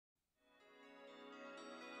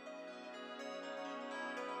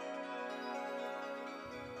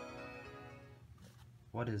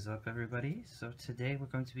What is up, everybody? So today we're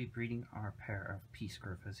going to be breeding our pair of Paraphysa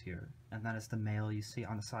Scrofas here, and that is the male you see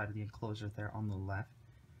on the side of the enclosure there on the left,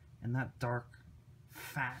 and that dark,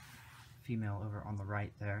 fat female over on the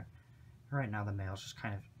right there. Right now the male is just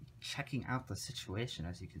kind of checking out the situation,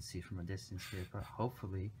 as you can see from a distance here, but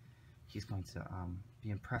hopefully he's going to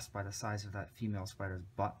be impressed by the size of that female spider's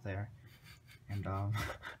butt there, and go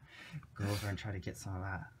over and try to get some of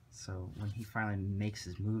that. So when he finally makes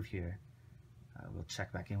his move here, we'll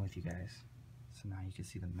check back in with you guys. So now you can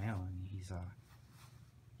see the male, and he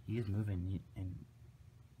is moving, and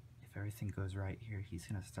if everything goes right here, he's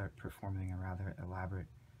gonna start performing a rather elaborate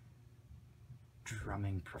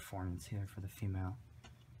drumming performance here for the female.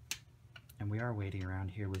 And we are waiting around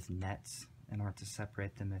here with nets in order to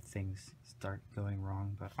separate them if things start going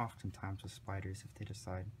wrong, but oftentimes with spiders, if they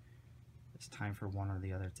decide it's time for one or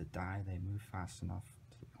the other to die, they move fast enough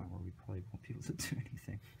to the point where we probably won't be able to do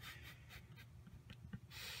anything.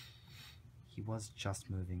 He was just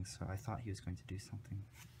moving, so I thought he was going to do something.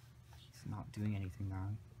 He's not doing anything now.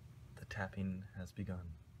 The tapping has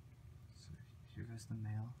begun. So here goes the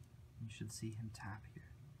male. You should see him tap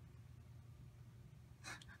here.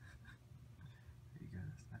 There he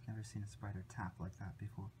goes. I've never seen a spider tap like that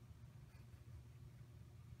before.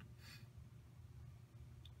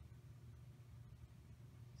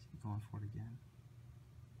 Is he going for it again?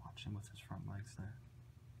 Watch him with his front legs there.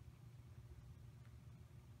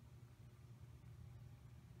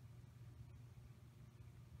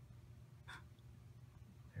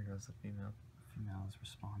 There goes the female. The female is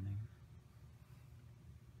responding.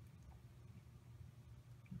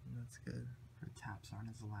 That's good. Her taps aren't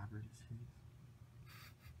as elaborate as his.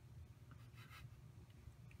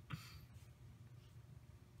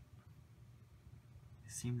 They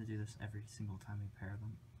seem to do this every single time we pair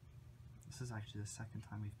them. This is actually the second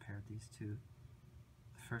time we've paired these two.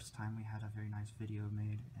 The first time we had a very nice video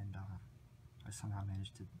made, and I somehow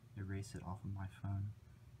managed to erase it off of my phone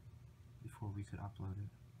before we could upload it.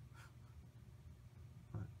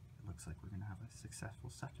 But it looks like we're going to have a successful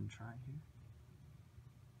second try here.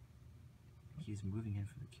 He's moving in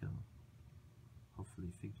for the kill.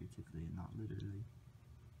 Hopefully figuratively and not literally.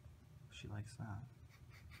 She likes that.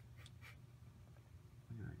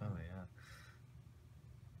 Look at her go. Oh yeah.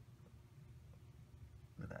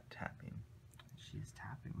 Look at that tapping. She is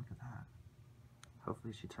tapping, look at that.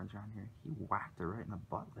 Hopefully she turns around here. He whacked her right in the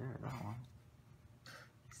butt there, that one.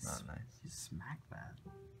 It's not nice. He smacked that.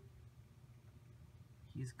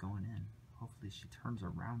 He is going in. Hopefully she turns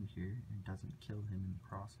around here and doesn't kill him in the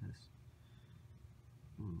process.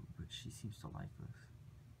 Ooh, but she seems to like this.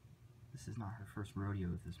 This is not her first rodeo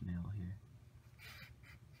with this male here.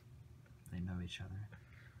 They know each other.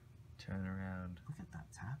 Turn around. Look at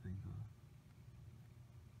that tapping though.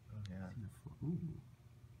 Oh yeah. Ooh.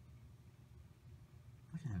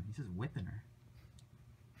 Look at him, he's just whipping her.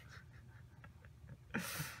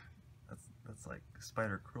 That's like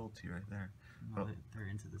spider cruelty right there. No, they're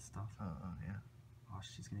into this stuff. Oh yeah. Oh,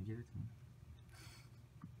 she's gonna give it to him.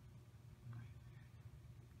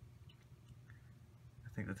 I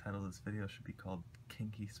think the title of this video should be called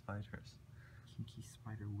Kinky Spiders. Kinky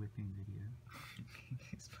spider whipping video.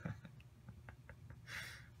 Kinky spider.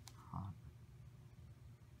 Hot.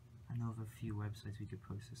 I know of a few websites we could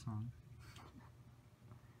post this on.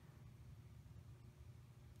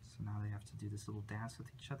 So now they have to do this little dance with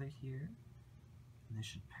each other here. And they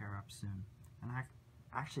should pair up soon. And I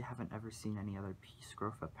actually haven't ever seen any other Paraphysa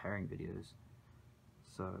Scrofa pairing videos.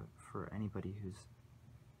 So for anybody who's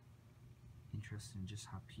interested in just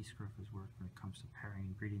how Paraphysa Scrofas work when it comes to pairing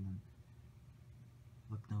and breeding them,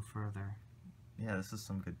 look no further. Yeah, this is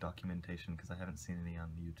some good documentation because I haven't seen any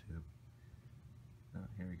on YouTube. Oh,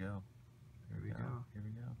 here we go. Here we go. Here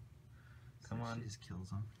we go. Come on. She just kills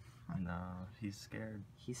him. No, he's scared.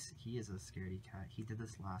 He is a scaredy cat. He did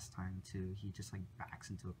this last time too. He just like backs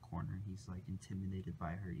into a corner. He's like intimidated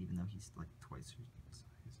by her, even though he's like twice her size.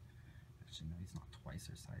 Actually, no, he's not twice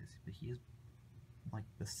her size, but he is like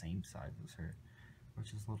the same size as her,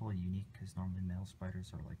 which is a little unique because normally male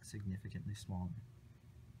spiders are like significantly smaller.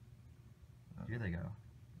 Here they go.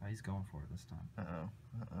 Oh, he's going for it this time.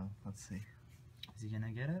 Uh-oh. Let's see. Is he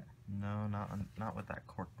gonna get it? No, not with that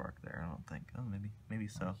cork bark there, I don't think. Oh, maybe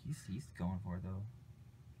so. Oh, he's going for it though.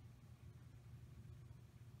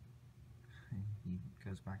 He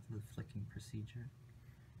goes back to the flicking procedure.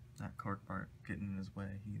 That cork bark getting in his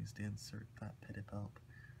way. He needs to insert that pitted belt.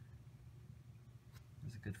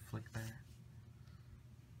 There's a good flick there.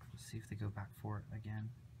 We'll see if they go back for it again.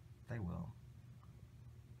 They will.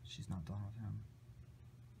 She's not done with him.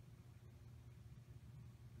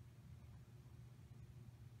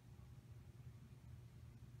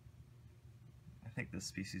 think this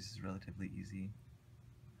species is relatively easy.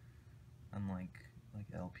 Unlike like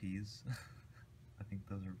LPs. I think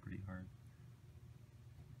those are pretty hard.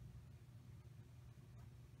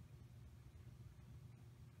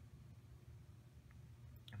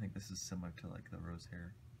 I think this is similar to like the rose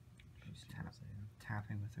hair. She's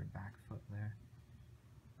tapping with her back foot there.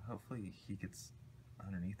 Hopefully he gets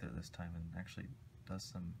underneath her this time and actually does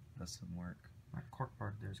some work. That cork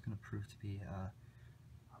bark there is going to prove to be a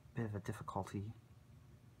bit of a difficulty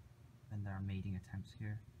in their mating attempts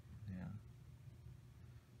here. Yeah.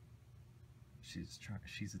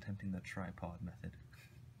 She's attempting the tripod method.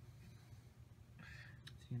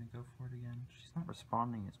 Is he going to go for it again? She's not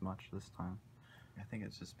responding as much this time. I think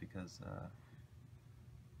it's just because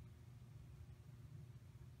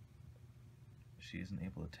she isn't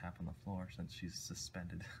able to tap on the floor since she's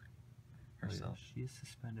suspended herself. Oh, yeah, she is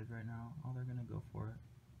suspended right now. Oh, they're gonna go for it.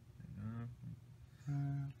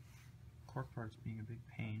 Cork bark's being a big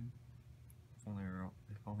pain. If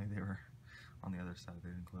only they were on the other side of the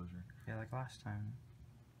enclosure. Yeah, like last time,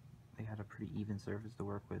 they had a pretty even surface to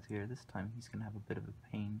work with here. This time he's gonna have a bit of a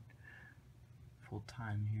pain full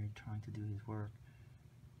time here trying to do his work.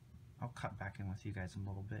 I'll cut back in with you guys in a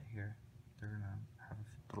little bit here. They're gonna have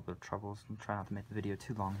a little bit of trouble, so I'm trying not to make the video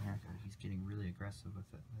too long here. He's getting really aggressive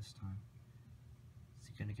with it this time. Is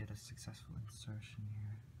he gonna get a successful insertion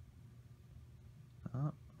here?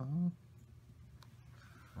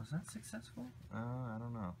 Was that successful? I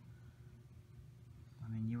don't know. I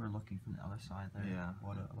mean, you were looking from the other side there. Yeah.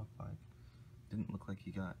 What it looked like. Didn't look like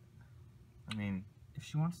he got. I mean, if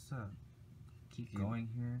she wants to keep going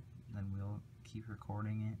here, then we'll keep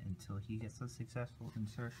recording it until he gets a successful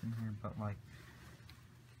insertion here. But like,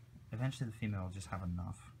 eventually the female will just have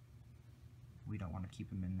enough. We don't want to keep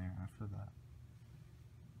him in there after that.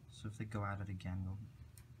 So if they go at it again,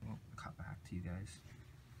 we'll cut back to you guys.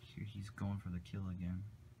 Here he's going for the kill again.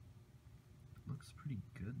 Looks pretty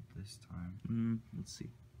good this time. Let's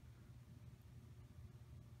see.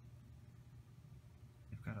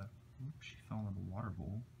 They've got a. Oops, she fell into the water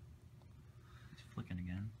bowl. He's flicking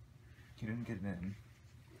again. he didn't get it in.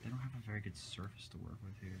 They don't have a very good surface to work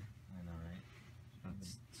with here. I know, right? That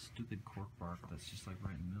stupid cork bark that's just like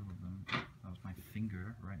right in the middle of them. That was my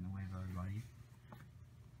finger right in the way of everybody.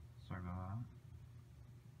 Sorry about that.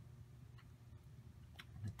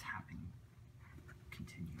 The tapping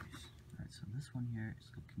continues. Alright, so this one here is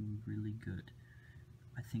looking really good.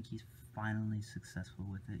 I think he's finally successful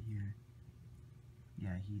with it here.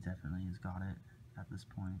 Yeah, he definitely has got it at this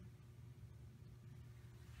point.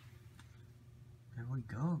 There we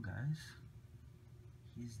go, guys.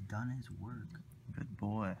 He's done his work. Good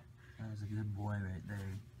boy. That is a good boy right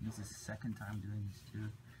there. He's his second time doing this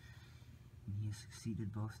too. And he has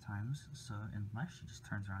succeeded both times. So unless she just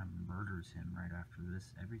turns around and murders him right after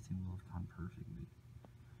this, everything will have gone perfectly.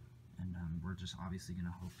 And we're just obviously going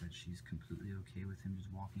to hope that she's completely okay with him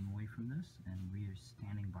just walking away from this. And we are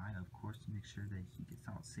standing by, of course, to make sure that he gets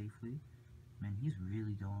out safely. Man, he's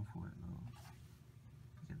really going for it though.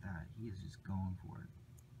 Look at that. He is just going for it.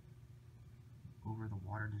 Over the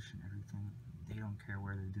water dish and everything. They don't care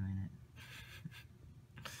where they're doing it.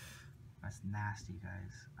 That's nasty,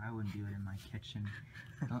 guys. I wouldn't do it in my kitchen.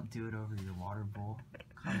 Don't do it over your water bowl.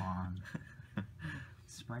 Come on.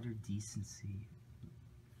 Spider decency.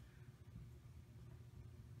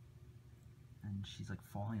 And she's like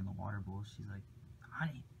falling in the water bowl. She's like,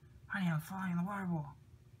 honey, I'm falling in the water bowl.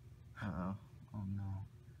 Uh-oh. Oh no.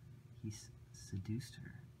 He's seduced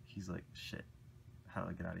her. He's like, shit. How do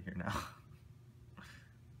I get out of here now?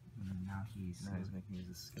 And now he's making his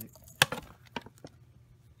escape.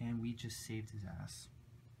 And we just saved his ass.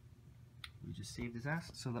 We just saved his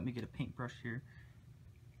ass. So let me get a paintbrush here.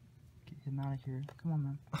 Get him out of here. Come on,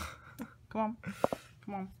 man. Come on.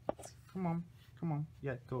 Come on. Come on. Come on.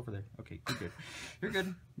 Yeah, go over there. Okay, you're good. You're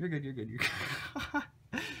good. You're good. You're good. You're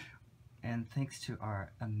good. And thanks to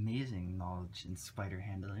our amazing knowledge in spider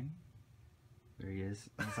handling. There he is.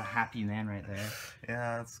 There's a happy man right there.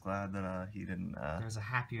 Yeah, it's glad that he didn't. There's a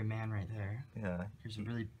happier man right there. Yeah. Here's a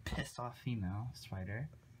really pissed off female spider.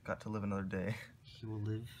 Got to live another day. He will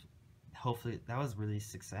live. Hopefully, that was really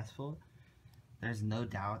successful. There's no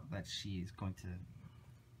doubt that she's going to,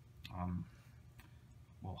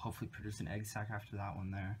 well, hopefully produce an egg sac after that one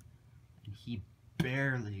there. And he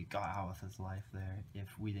barely got out with his life there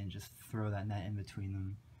if we didn't just throw that net in between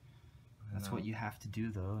them. That's what you have to do,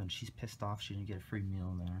 though, and she's pissed off she didn't get a free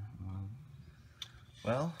meal there.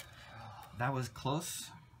 Well, that was close,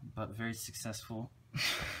 but very successful.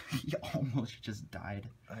 He almost just died.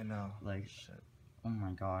 I know. Like, shit. Oh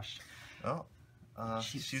my gosh. Well,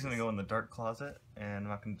 she's gonna go in the dark closet, and I'm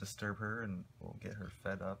not gonna disturb her, and we'll get her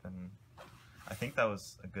fed up, and I think that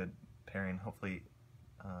was a good pairing. Hopefully,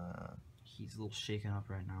 he's a little shaken up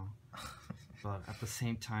right now. But at the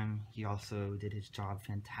same time, he also did his job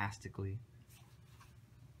fantastically.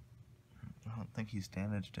 I don't think he's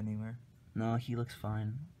damaged anywhere. No, he looks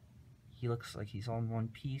fine. He looks like he's all in one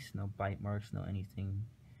piece. No bite marks, no anything.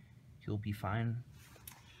 He'll be fine.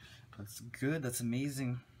 That's good. That's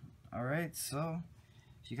amazing. Alright, so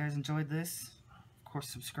if you guys enjoyed this, of course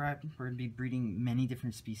subscribe. We're going to be breeding many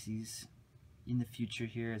different species in the future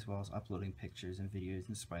here, as well as uploading pictures and videos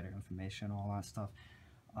and spider information, all that stuff.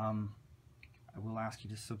 I will ask you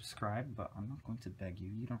to subscribe, but I'm not going to beg you.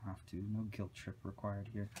 You don't have to. No guilt trip required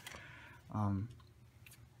here.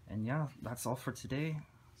 And yeah, that's all for today.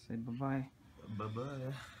 Say bye-bye.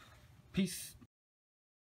 Bye-bye. Peace.